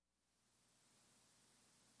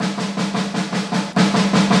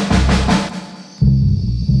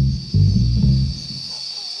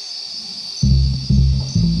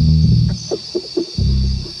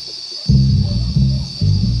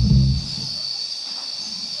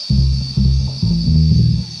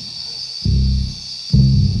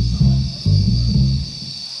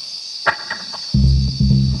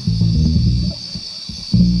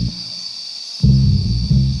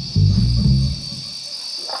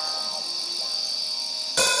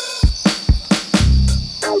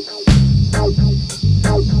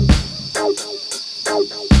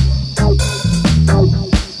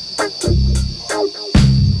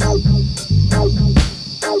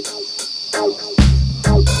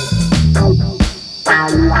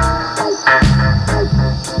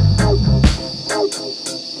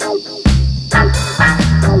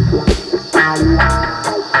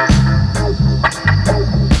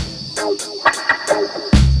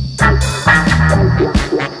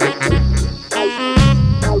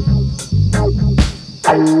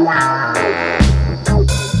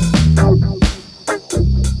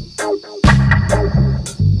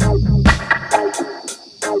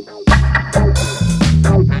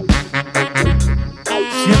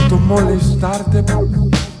Siento molestarte,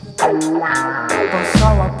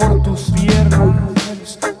 pasaba por tus piernas.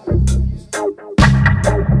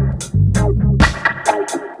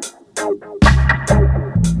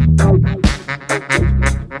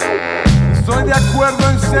 Estoy de acuerdo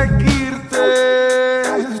en seguirte.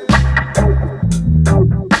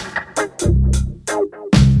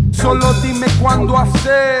 Solo dime cuándo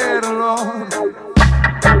hacerlo.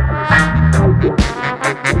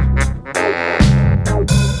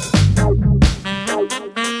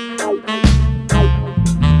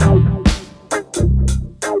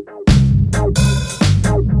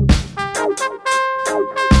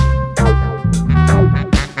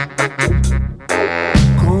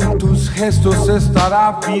 Con tus gestos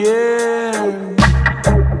estará bien.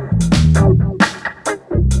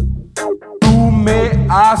 Tú me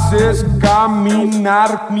haces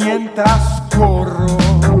caminar mientras corro.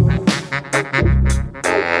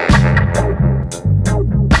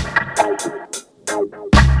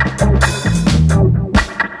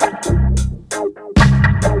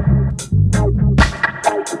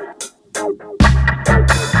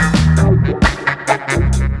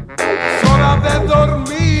 Es hora de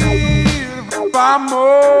dormir,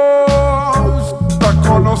 vamos a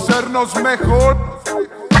conocernos mejor.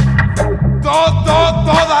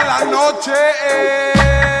 Toda la noche.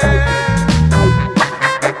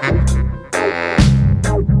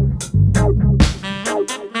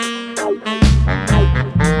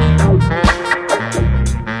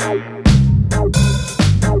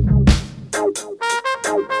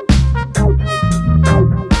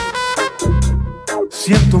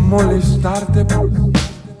 Siento molestarte,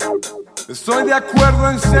 estoy de acuerdo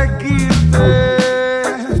en seguirte.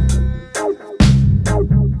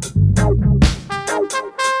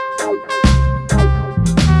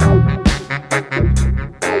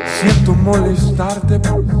 Siento molestarte,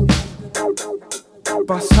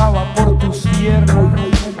 pasaba por tus piernas.